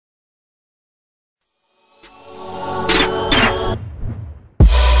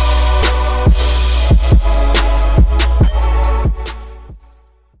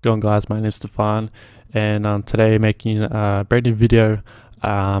Going guys, my name is Stefan, and today making a brand new video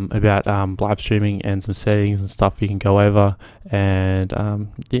about live streaming and some settings and stuff you can go over. And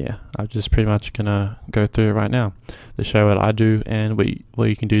yeah, I'm just pretty much gonna go through it right now to show what I do and what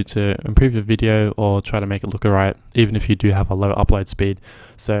you can do to improve your video or try to make it look alright, even if you do have a low upload speed.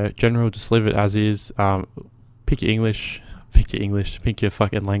 So general, just leave it as is. Pick your English, pick your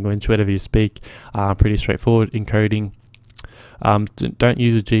fucking language, whatever you speak. Pretty straightforward encoding. Don't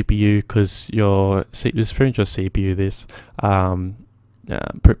use a GPU because this pretty much your CPU.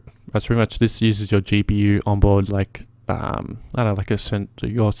 That's pretty much, this uses your GPU onboard, like I don't know, like your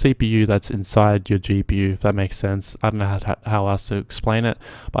CPU that's inside your GPU, if that makes sense. I don't know how else to explain it,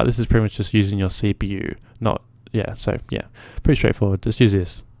 but this is pretty much just using your CPU. So yeah, pretty straightforward. Just use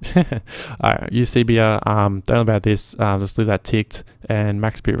this. Alright, use CBR. Don't know about this. Just leave that ticked. And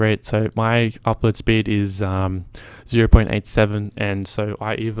max bitrate. So my upload speed is 0.87, and so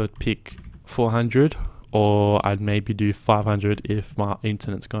I either pick 400 or I'd maybe do 500 if my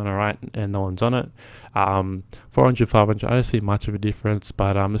internet's going alright and no one's on it. 400, 500, I don't see much of a difference,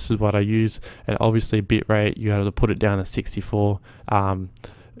 but this is what I use. And obviously bitrate, you have to put it down to 64. I'm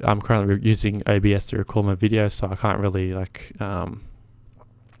currently using OBS to record my video, so I can't really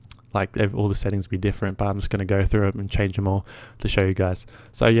all the settings be different, but I'm just going to go through them and change them all to show you guys.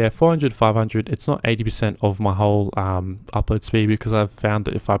 So yeah, 400, 500, it's not 80% of my whole upload speed, because I've found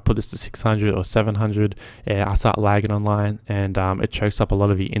that if I put this to 600 or 700, I start lagging online, and it chokes up a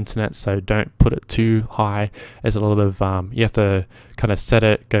lot of your internet. So don't put it too high. There's a lot of you have to kind of set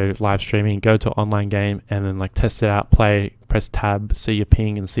it, go live streaming, go to an online game, and then like test it out, play, press tab, see your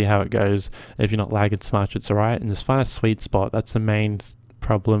ping and see how it goes. If you're not lagging so much, it's alright, and just find a sweet spot. That's the main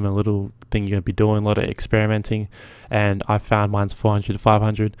problem, a little thing you're gonna be doing, a lot of experimenting, and I found mine's 400 to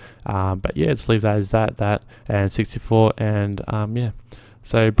 500. But yeah, just leave that as that and 64. And yeah,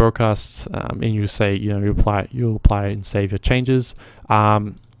 so broadcasts, and you say, you apply and save your changes.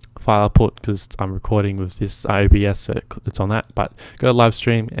 File output, because I'm recording with this OBS, so it's on that. But go to live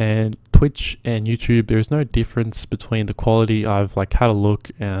stream, and Twitch and YouTube, there is no difference between the quality. I've had a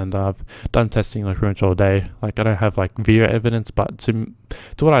look, and I've done testing pretty much all day. I don't have video evidence, but to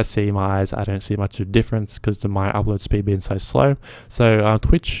what I see in my eyes, I don't see much of a difference because of my upload speed being so slow. So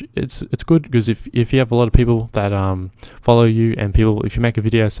Twitch, it's good, because if you have a lot of people that follow you, and if you make a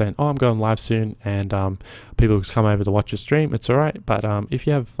video saying, oh, I'm going live soon, and people come over to watch your stream, it's alright. But if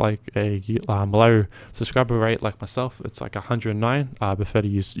you have a low subscriber rate like myself, it's 109, I prefer to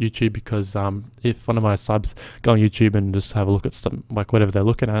use YouTube, because if one of my subs go on YouTube and just have a look at some whatever they're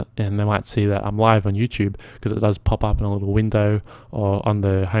looking at, and they might see that I'm live on YouTube, because it does pop up in a little window or on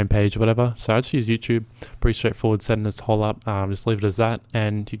the homepage or whatever. So I just use YouTube. Pretty straightforward setting this whole up. Just leave it as that,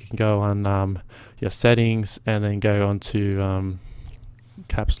 and you can go on your settings, and then go on to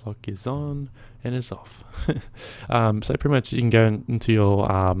caps lock is on and it's off. So pretty much you can go into your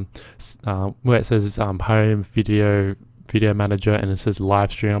where it says home video manager, and it says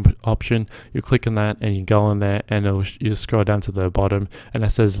live stream option. You click on that, and you go on there, and you scroll down to the bottom, and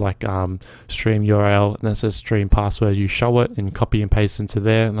it says stream URL, and it says stream password. You show it and copy and paste into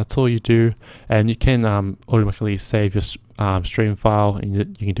there, and that's all you do. And you can automatically save your stream file, and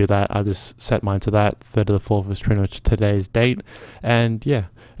you can do that. I just set mine to that. 3rd of the 4th is pretty much today's date, and yeah,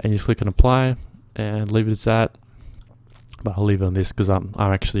 and you click on apply and leave it as that. But I'll leave it on this because I'm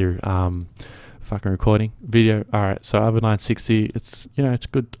actually fucking recording video. Alright, so I have a 960. It's it's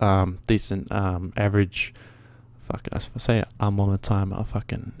good, decent, average. Fuck, if I say one more time, I'll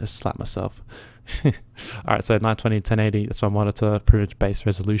fucking just slap myself. Alright, so 920 1080, that's my monitor, pretty much base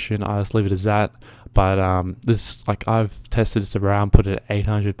resolution. I just leave it as that. But this, I've tested this around, put it at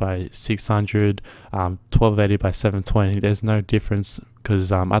 800 by 600, 1280 by 720. There's no difference, because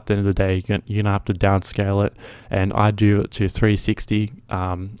at the end of the day, you're gonna have to downscale it, and I do it to 360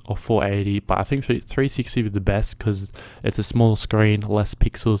 or 480. But I think 360 is the best, because it's a small screen, less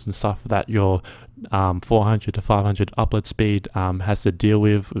pixels and stuff that your 400 to 500 upload speed has to deal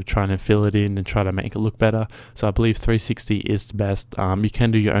with trying to fill it in and try to make it look better. So I believe 360 is the best. You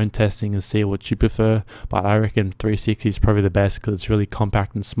can do your own testing and see what you prefer, but I reckon 360 is probably the best, because it's really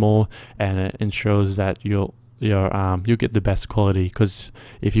compact and small, and it ensures that you'll get the best quality. Because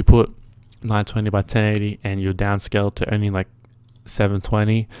if you put 920 by 1080 and you downscale to only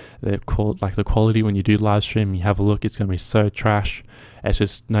 720, the quality when you do live stream, you have a look, it's going to be so trash. It's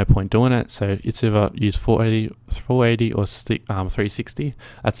just no point doing it. So it's either use 480 or 360.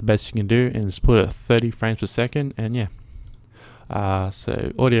 That's the best you can do, and just put it at 30 frames per second, and yeah.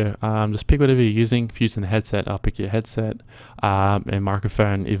 So audio, just pick whatever you're using. If you're using a headset, I'll pick your headset. And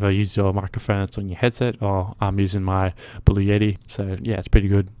microphone, if I use your microphone that's on your headset, or I'm using my Blue Yeti. So yeah, it's pretty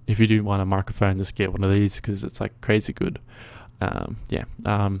good. If you do want a microphone, just get one of these because it's like crazy good. You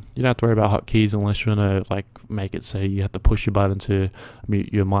don't have to worry about hotkeys unless you want to like make it so you have to push your button to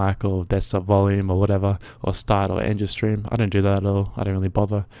mute your mic or desktop volume or whatever, or start or end your stream. I don't do that at all. I don't really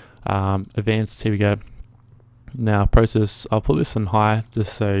bother. Advanced, here we go. Now process, I'll put this on high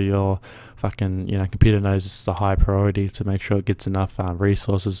just so your fucking computer knows it's a high priority to make sure it gets enough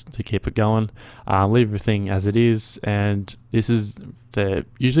resources to keep it going. Leave everything as it is, and this is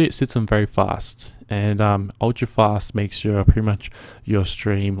usually it sits on very fast, and ultra fast makes your pretty much your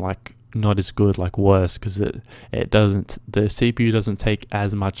stream like not as good, like worse, because it doesn't, the CPU doesn't take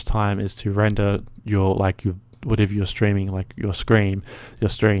as much time as to render your whatever you're streaming, like your screen your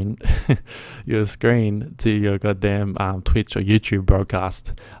screen to your goddamn Twitch or YouTube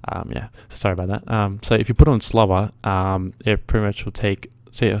broadcast. Yeah, sorry about that. So if you put on slower, it pretty much will take,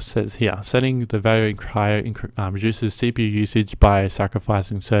 see, it says here, setting the value higher reduces CPU usage by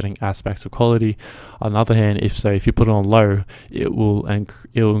sacrificing certain aspects of quality. On the other hand, if you put it on low, it will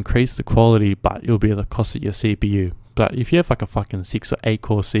increase the quality, but it will be at the cost of your CPU. But if you have like a fucking 6 or 8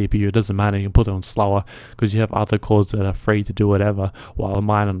 core CPU, it doesn't matter. You can put it on slower because you have other cores that are free to do whatever. While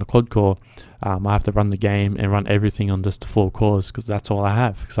mine on the quad core, I have to run the game and run everything on just the 4 cores because that's all I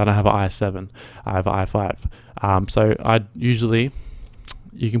have. Because I don't have an i7, I have an i5. So I usually,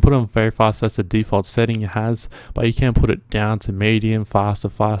 you can put it on very fast, that's the default setting it has, but you can put it down to medium, faster.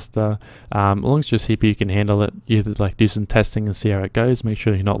 As long as your CPU can handle it, you have to like do some testing and see how it goes. Make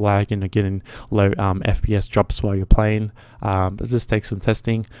sure you're not lagging or getting low FPS drops while you're playing. But just take some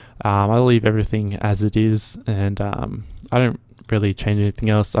testing. I'll leave everything as it is, and I don't really change anything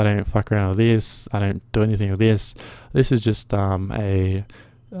else. I don't fuck around with this. I don't do anything with this. This is just it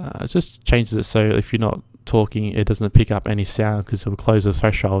just changes it so if you're not talking, it doesn't pick up any sound because it will close the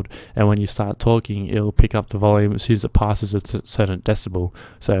threshold, and when you start talking, it'll pick up the volume as soon as it passes a certain decibel.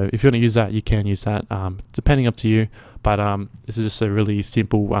 So if you want to use that, you can use that, depending up to you. But this is just a really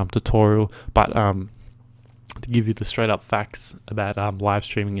simple tutorial, but to give you the straight up facts about live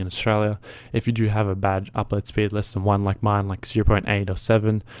streaming in Australia. If you do have a bad upload speed, less than 1 like mine, like 0.8 or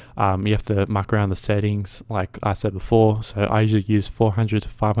 7, you have to muck around the settings like I said before. So I usually use 400 to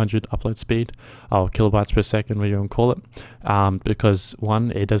 500 upload speed, or kilobytes per second, whatever you want to call it, because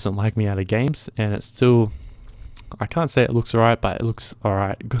one, it doesn't lag me out of games, and it's still, I can't say it looks alright, but it looks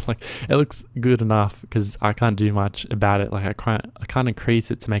alright. Good, like it looks good enough because I can't do much about it. Like I can't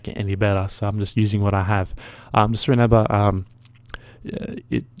increase it to make it any better. So I'm just using what I have. Just remember,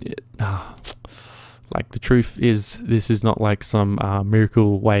 like the truth is, this is not like some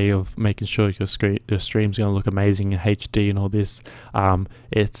miracle way of making sure your stream's gonna look amazing in HD and all this.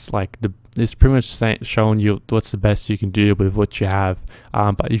 It's like it's pretty much showing you what's the best you can do with what you have.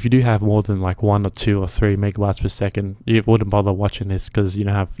 But if you do have more than like 1 or 2 or 3 megabytes per second, you wouldn't bother watching this because you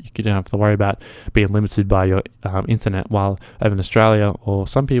don't have to worry about being limited by your internet. While over in Australia, or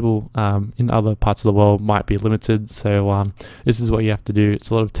some people in other parts of the world might be limited. So this is what you have to do. It's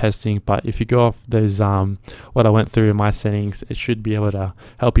a lot of testing, but if you go off those what I went through in my settings, it should be able to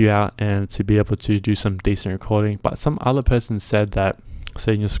help you out and to be able to do some decent recording. But some other person said that,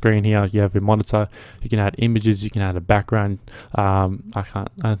 so in your screen here, you have your monitor, you can add images, you can add a background. I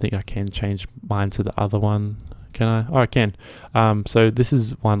don't think I can change mine to the other one. Can I? Oh, I can. So this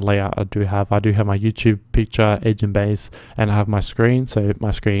is one layout I do have. I do have my YouTube picture, edge and base, and I have my screen. So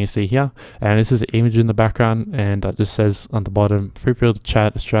my screen you see here, and this is the image in the background, and it just says on the bottom, free field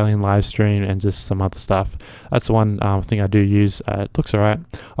chat, Australian live stream, and just some other stuff. That's the one thing I do use. It looks alright.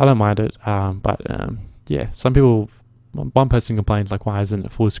 I don't mind it. But yeah, some people, one person complained like, why isn't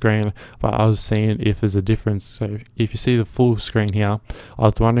it full screen? But I was seeing if there's a difference. So if you see the full screen here, I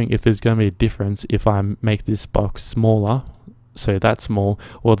was wondering if there's going to be a difference if I make this box smaller, so that's small,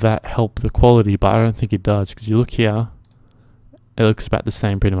 will that help the quality? But I don't think it does, because you look here, it looks about the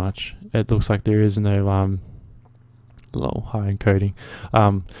same pretty much. It looks like there is no low high encoding.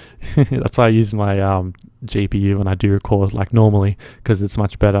 That's why I use my GPU when I do record like normally, because it's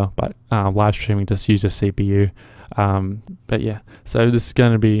much better. But live streaming just use a CPU. But yeah, so this is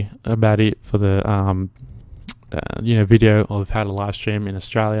going to be about it for the video of how to live stream in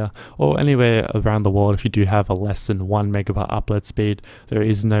Australia or anywhere around the world. If you do have a less than 1 megabyte upload speed, there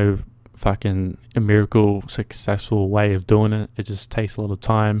is no fucking miracle successful way of doing it. It just takes a lot of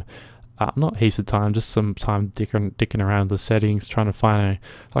time. not heaps of time, just some time dicking around the settings, trying to find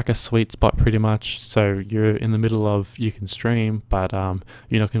a sweet spot pretty much. So you're in the middle of, you can stream, but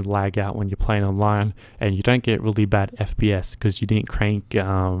you're not going to lag out when you're playing online, and you don't get really bad FPS because you didn't crank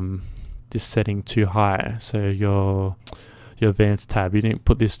this setting too high. So your advanced tab, you didn't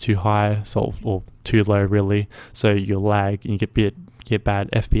put this too high, or too low really, so you lag and you get bad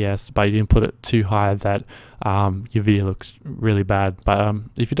FPS, but you didn't put it too high that your video looks really bad. But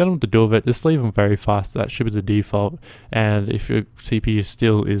if you don't know what to do with it, just leave them very fast. That should be the default. And if your CPU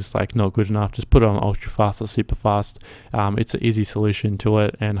still is like not good enough, just put it on ultra fast or super fast. It's an easy solution to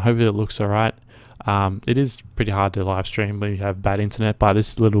it, and hopefully it looks alright. It is pretty hard to live stream when you have bad internet, but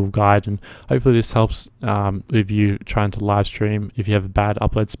this is a little guide, and hopefully this helps with you trying to live stream if you have a bad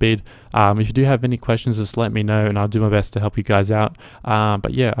upload speed. If you do have any questions, just let me know and I'll do my best to help you guys out.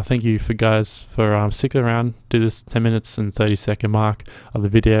 But yeah, I thank you guys for sticking around to this 10 minutes and 30-second mark of the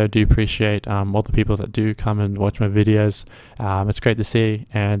video. I do appreciate all the people that do come and watch my videos. It's great to see,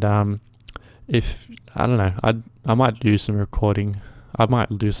 and if I don't know, I might do some recording. I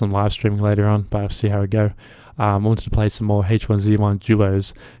might do some live streaming later on, but I'll see how it go. I wanted to play some more H1Z1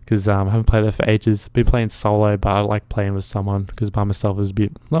 duos because I haven't played that for ages. Been playing solo, but I like playing with someone because by myself is a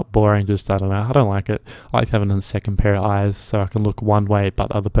bit not boring, just I don't know, I don't like it. I like having a second pair of eyes so I can look one way but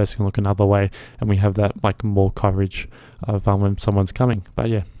the other person can look another way, and we have that like more coverage of when someone's coming. But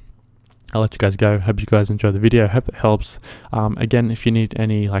yeah, I'll let you guys go. Hope you guys enjoy the video. Hope it helps. Again, if you need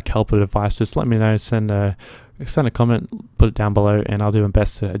any like help or advice, just let me know. Send a comment, put it down below, and I'll do my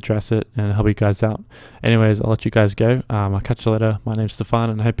best to address it and help you guys out. Anyways, I'll let you guys go. I'll catch you later. My name's Stefan,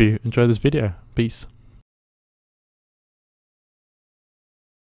 and I hope you enjoy this video. Peace.